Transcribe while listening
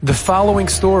The following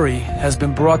story has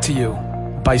been brought to you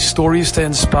by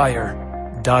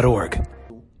StoriesToInspire.org.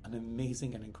 An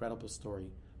amazing and incredible story,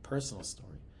 personal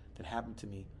story, that happened to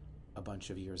me a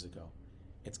bunch of years ago.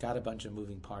 It's got a bunch of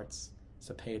moving parts,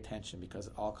 so pay attention because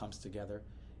it all comes together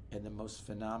in the most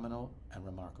phenomenal and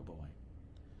remarkable way.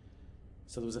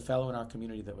 So there was a fellow in our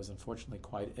community that was unfortunately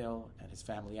quite ill, and his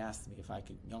family asked me if I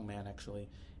could, young man actually,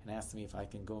 and asked me if I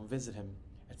can go and visit him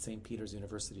at St. Peter's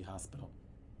University Hospital.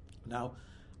 Now,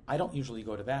 I don't usually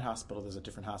go to that hospital. There's a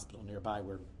different hospital nearby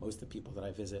where most of the people that I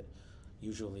visit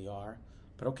usually are.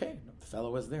 But okay, the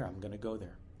fellow was there. I'm going to go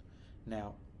there.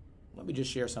 Now, let me just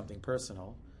share something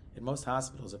personal. In most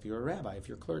hospitals, if you're a rabbi, if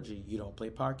you're clergy, you don't pay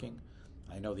parking.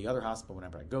 I know the other hospital,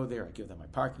 whenever I go there, I give them my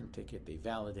parking ticket, they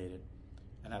validate it,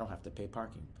 and I don't have to pay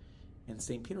parking. In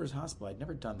St. Peter's Hospital, I'd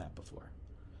never done that before.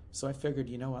 So I figured,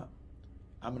 you know what?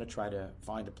 I'm going to try to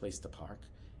find a place to park,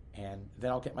 and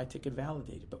then I'll get my ticket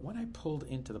validated. But when I pulled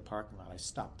into the parking lot, I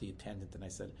stopped the attendant and I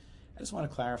said, I just want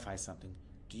to clarify something.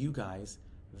 Do you guys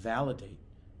validate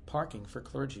parking for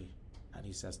clergy? And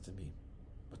he says to me,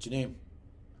 what's your name?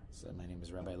 I said, my name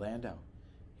is Rabbi Landau.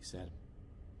 He said,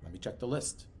 let me check the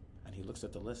list. And he looks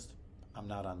at the list. I'm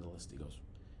not on the list. He goes,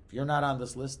 if you're not on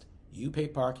this list, you pay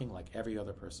parking like every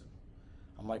other person.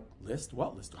 I'm like, list?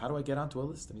 What list? How do I get onto a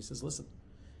list? And he says, listen,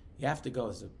 you have to go,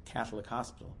 as a Catholic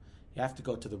hospital, you have to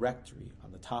go to the rectory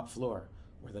on the top floor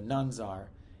where the nuns are,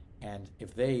 and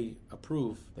if they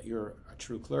approve that you're a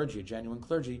true clergy, a genuine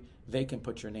clergy, they can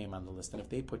put your name on the list. And if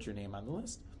they put your name on the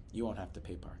list, you won't have to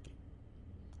pay parking.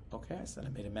 Okay, I said, I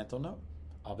made a mental note.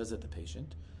 I'll visit the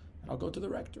patient, and I'll go to the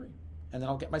rectory, and then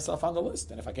I'll get myself on the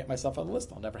list. And if I get myself on the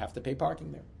list, I'll never have to pay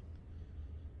parking there.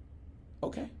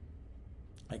 Okay.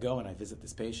 I go and I visit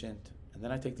this patient, and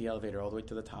then I take the elevator all the way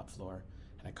to the top floor,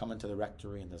 and I come into the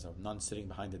rectory, and there's a nun sitting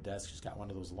behind the desk. She's got one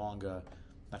of those long,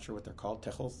 not sure what they're called,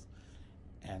 techels.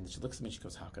 And she looks at me and she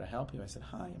goes, how could I help you? I said,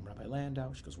 hi, I'm Rabbi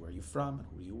Landau. She goes, where are you from and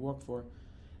who do you work for?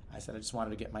 I said, I just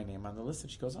wanted to get my name on the list. And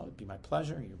she goes, oh, it'd be my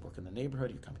pleasure. You work in the neighborhood.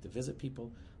 You're coming to visit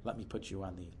people. Let me put you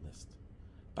on the list.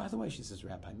 By the way, she says,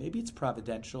 Rabbi, maybe it's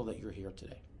providential that you're here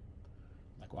today.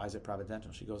 I'm like, why is it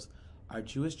providential? She goes, our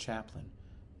Jewish chaplain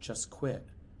just quit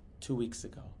 2 weeks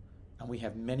ago. And we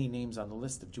have many names on the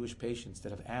list of Jewish patients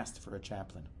that have asked for a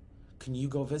chaplain. Can you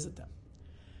go visit them?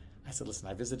 I said, listen,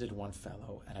 I visited one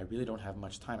fellow, and I really don't have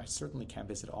much time. I certainly can't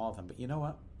visit all of them, but you know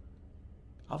what?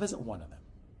 I'll visit one of them.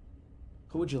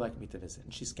 Who would you like me to visit?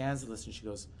 And she scans the list, and she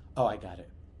goes, oh, I got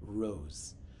it.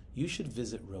 Rose. You should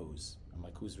visit Rose. I'm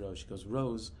like, who's Rose? She goes,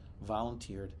 Rose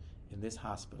volunteered in this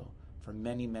hospital for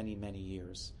many, many, many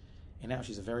years. And now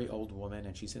she's a very old woman,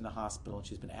 and she's in the hospital, and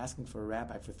she's been asking for a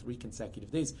rabbi for 3 consecutive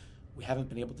days. We haven't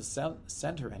been able to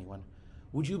send her anyone.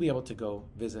 Would you be able to go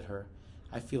visit her?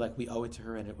 I feel like we owe it to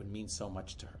her, and it would mean so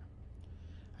much to her.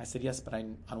 I said, yes, but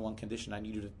on one condition, I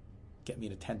need you to get me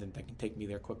an attendant that can take me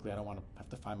there quickly. I don't want to have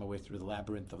to find my way through the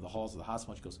labyrinth of the halls of the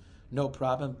hospital. She goes, no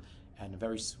problem. And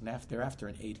very soon thereafter,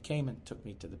 an aide came and took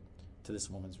me to this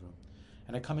woman's room.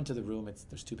 And I come into the room.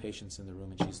 There's 2 patients in the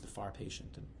room, and she's the far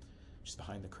patient. And she's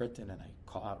behind the curtain, and I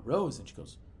call out, Rose, and she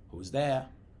goes, who's there?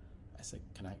 I said,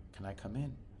 can I come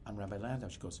in? I'm Rabbi Landau.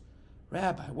 She goes,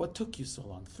 Rabbi, what took you so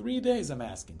long? 3 days I'm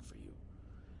asking for you.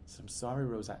 I said, I'm sorry,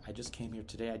 Rose. I just came here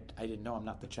today. I didn't know I'm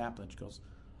not the chaplain. She goes,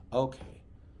 okay.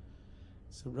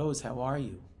 So, Rose, how are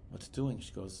you? What's doing?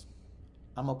 She goes,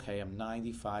 I'm okay. I'm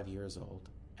 95 years old,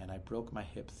 and I broke my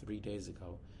hip 3 days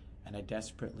ago, and I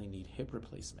desperately need hip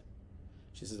replacement.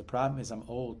 She says, the problem is I'm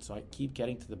old, so I keep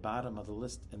getting to the bottom of the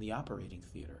list in the operating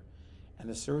theater. And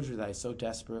the surgery that I so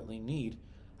desperately need,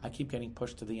 I keep getting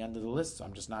pushed to the end of the list, so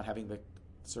I'm just not having the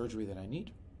surgery that I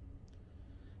need.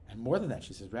 And more than that,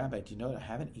 she says, Rabbi, do you know that I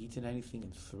haven't eaten anything in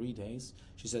 3 days?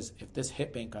 She says, if this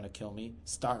hip ain't going to kill me,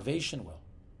 starvation will.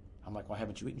 I'm like, why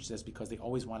haven't you eaten? She says, because they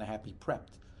always want to have me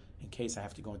prepped in case I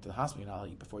have to go into the hospital. I'll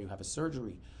eat before you have a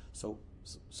surgery. So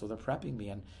they're prepping me,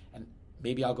 and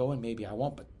maybe I'll go and maybe I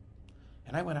won't.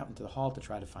 And I went out into the hall to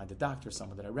try to find a doctor,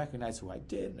 someone that I recognize who I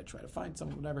did, and I try to find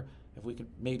someone, whatever, if we could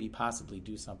maybe possibly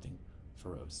do something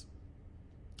for Rose.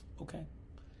 Okay.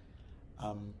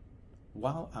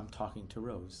 While I'm talking to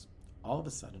Rose, all of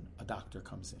a sudden, a doctor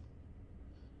comes in.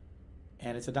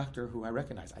 And it's a doctor who I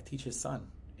recognize. I teach his son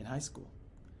in high school.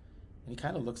 And he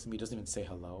kind of looks at me, doesn't even say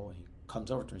hello, and he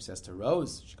comes over to me and says to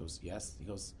Rose, she goes, yes. He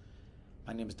goes,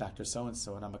 my name is Dr.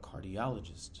 So-and-so, and I'm a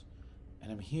cardiologist.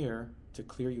 And I'm here to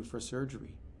clear you for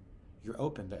surgery. You're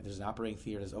open. There's an operating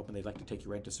theater that's open. They'd like to take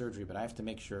you right to surgery, but I have to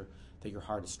make sure that your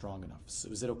heart is strong enough. So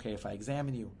is it okay if I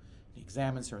examine you? And he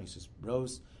examines her, and he says,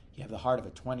 Rose, you have the heart of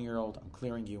a 20-year-old. I'm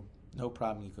clearing you. No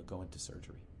problem. You could go into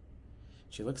surgery.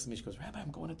 She looks at me. She goes, Rabbi,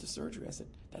 I'm going into surgery. I said,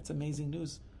 that's amazing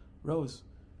news. Rose,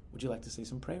 would you like to say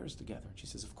some prayers together? And she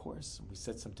says, of course. And we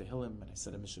said some Tehillim, and I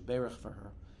said a Mishnah Berach for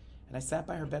her. And I sat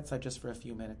by her bedside just for a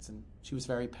few minutes, and she was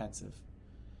very pensive.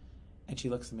 And she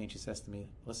looks at me and she says to me,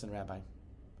 listen, Rabbi,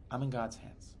 I'm in God's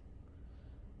hands.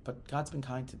 But God's been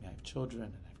kind to me. I have children,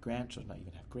 and I have grandchildren. I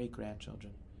even have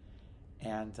great-grandchildren.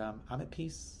 And I'm at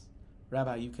peace.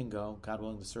 Rabbi, you can go. God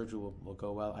willing, the surgery will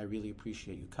go well. I really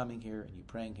appreciate you coming here and you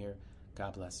praying here.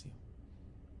 God bless you.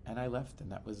 And I left,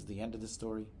 and that was the end of the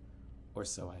story, or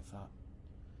so I thought.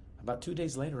 About 2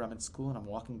 days later, I'm in school, and I'm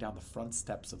walking down the front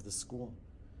steps of the school.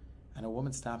 And a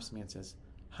woman stops me and says,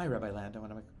 hi, Rabbi Landau.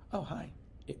 And I'm like, oh, hi.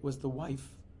 It was the wife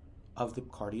of the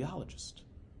cardiologist,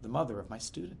 the mother of my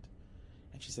student.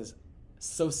 And she says,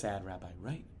 so sad, Rabbi,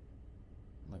 right?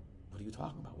 I'm like, what are you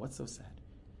talking about? What's so sad?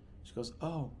 She goes,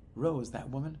 oh, Rose, that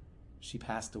woman, she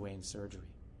passed away in surgery.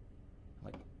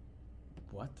 I'm like,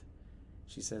 what?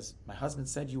 She says, my husband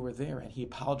said you were there, and he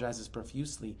apologizes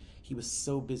profusely. He was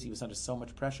so busy, he was under so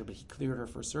much pressure, but he cleared her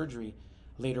for surgery.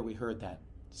 Later we heard that,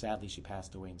 sadly, she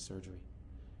passed away in surgery.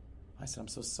 I said, I'm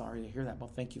so sorry to hear that.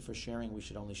 Well, thank you for sharing. We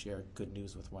should only share good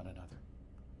news with one another.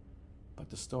 But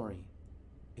the story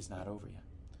is not over yet.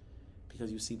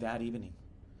 Because you see, that evening,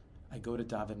 I go to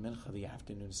Daven Mincha, the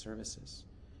afternoon services,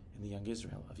 in the Young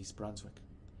Israel of East Brunswick.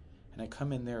 And I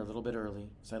come in there a little bit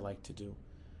early, as I like to do,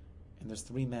 and there's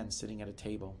 3 men sitting at a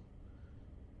table.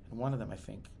 And one of them, I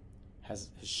think, has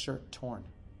his shirt torn.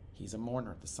 He's a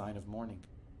mourner, the sign of mourning.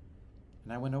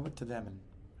 And I went over to them and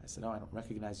I said, oh, I don't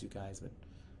recognize you guys, but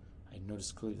I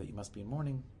noticed clearly that you must be in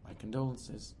mourning. My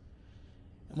condolences.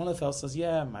 And one of the fellows says,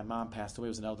 yeah, my mom passed away. It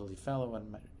was an elderly fellow,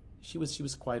 and she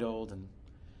was quite old, and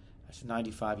she's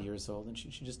 95 years old, and she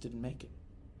just didn't make it.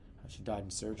 She died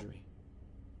in surgery.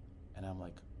 And I'm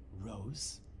like,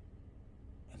 Rose?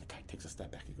 And the guy takes a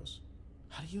step back. He goes,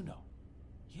 how do you know?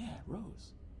 Yeah,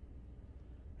 Rose.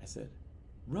 I said,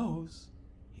 Rose?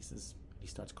 He says, he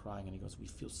starts crying, and he goes, we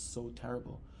feel so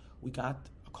terrible. We got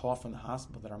a call from the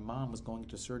hospital that our mom was going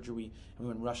into surgery, and we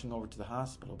went rushing over to the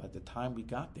hospital. By the time we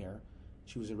got there,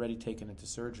 she was already taken into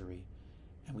surgery,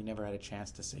 and we never had a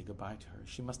chance to say goodbye to her.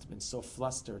 She must have been so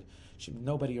flustered.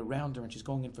 Nobody around her, and she's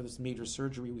going in for this major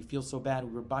surgery. We feel so bad. We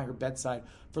were by her bedside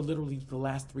for literally the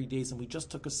last 3 days, and we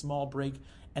just took a small break,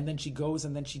 and then she goes,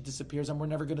 and then she disappears, and we're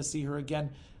never going to see her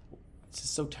again. It's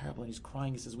just so terrible. And he's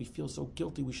crying. He says, we feel so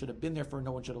guilty. We should have been there for her.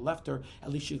 No one should have left her. At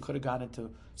least she could have gone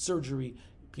into surgery,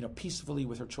 peacefully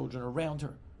with her children around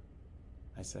her.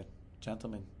 I said,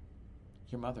 gentlemen,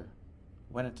 your mother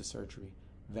went into surgery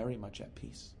very much at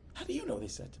peace. How do you know? They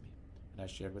said to me. And I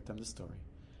shared with them the story.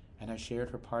 And I shared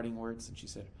her parting words, and she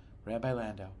said, Rabbi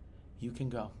Landau, you can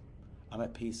go. I'm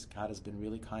at peace. God has been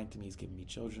really kind to me. He's given me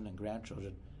children and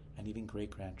grandchildren and even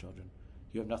great-grandchildren.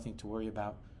 You have nothing to worry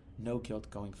about. No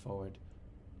guilt going forward.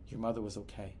 Your mother was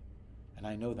okay. And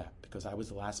I know that because I was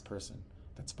the last person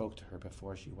that spoke to her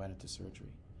before she went into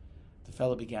surgery. The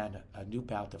fellow began a new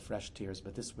bout of fresh tears,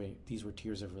 but these were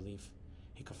tears of relief.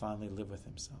 He could finally live with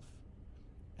himself.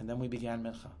 And then we began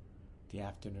Mincha, the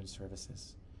afternoon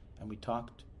services, and we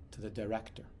talked to the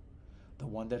director, the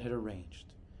one that had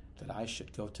arranged that I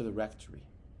should go to the rectory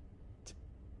to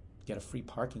get a free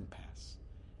parking pass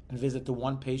and visit the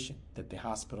one patient that the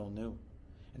hospital knew,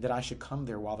 and that I should come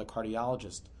there while the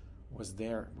cardiologist was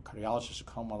there. The cardiologist should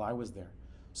come while I was there,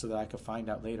 so that I could find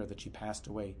out later that she passed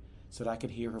away, so that I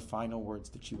could hear her final words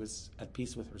that she was at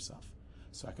peace with herself,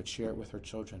 so I could share it with her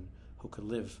children who could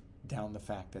live down the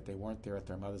fact that they weren't there at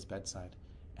their mother's bedside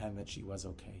and that she was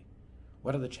okay.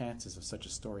 What are the chances of such a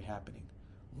story happening?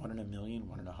 1 in a million,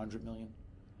 1 in 100 million?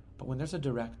 But when there's a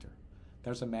director,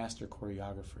 there's a master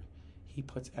choreographer. He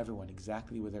puts everyone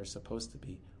exactly where they're supposed to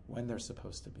be, when they're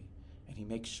supposed to be, and he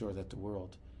makes sure that the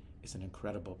world is an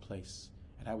incredible place.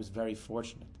 And I was very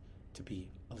fortunate to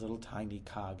be a little tiny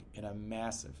cog in a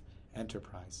massive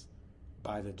enterprise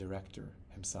by the director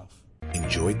himself.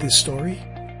 Enjoyed this story?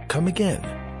 Come again.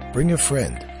 Bring a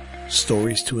friend.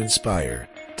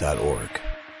 StoriesToInspire.org